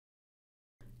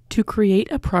To create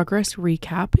a progress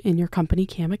recap in your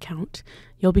CompanyCam account,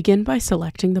 you'll begin by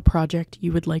selecting the project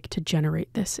you would like to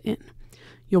generate this in.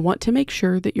 You'll want to make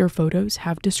sure that your photos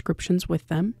have descriptions with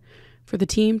them. For the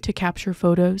team to capture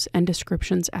photos and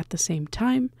descriptions at the same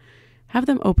time, have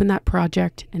them open that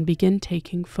project and begin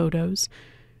taking photos.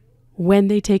 When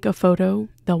they take a photo,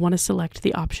 they'll want to select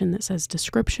the option that says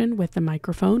description with the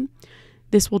microphone.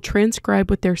 This will transcribe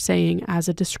what they're saying as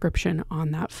a description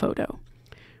on that photo.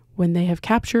 When they have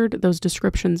captured those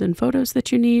descriptions and photos that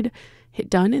you need, hit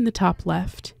done in the top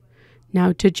left.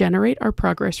 Now to generate our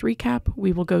progress recap,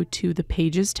 we will go to the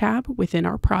Pages tab within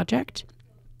our project,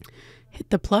 hit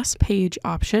the plus page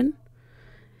option,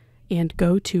 and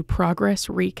go to Progress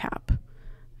Recap.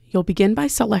 You'll begin by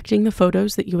selecting the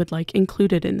photos that you would like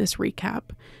included in this recap,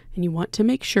 and you want to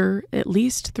make sure at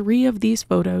least 3 of these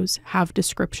photos have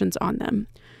descriptions on them.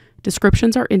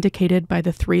 Descriptions are indicated by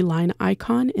the 3-line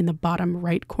icon in the bottom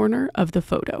right corner of the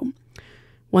photo.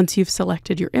 Once you've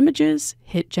selected your images,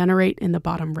 hit Generate in the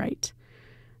bottom right.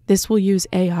 This will use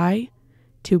AI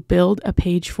to build a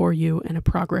page for you and a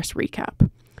progress recap.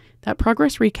 That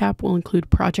progress recap will include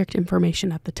project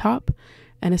information at the top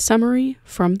and a summary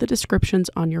from the descriptions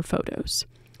on your photos.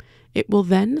 It will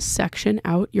then section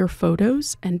out your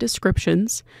photos and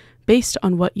descriptions based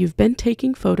on what you've been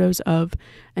taking photos of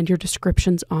and your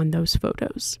descriptions on those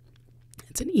photos.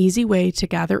 It's an easy way to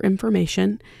gather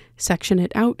information, section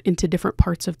it out into different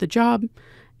parts of the job,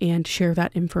 and share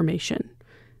that information.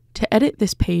 To edit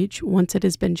this page, once it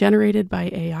has been generated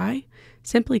by AI,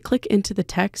 simply click into the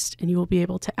text and you will be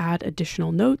able to add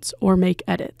additional notes or make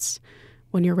edits.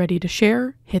 When you're ready to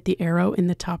share, hit the arrow in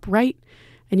the top right,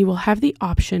 and you will have the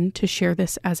option to share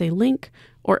this as a link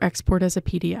or export as a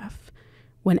PDF.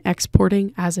 When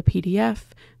exporting as a PDF,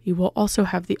 you will also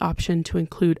have the option to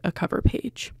include a cover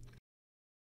page.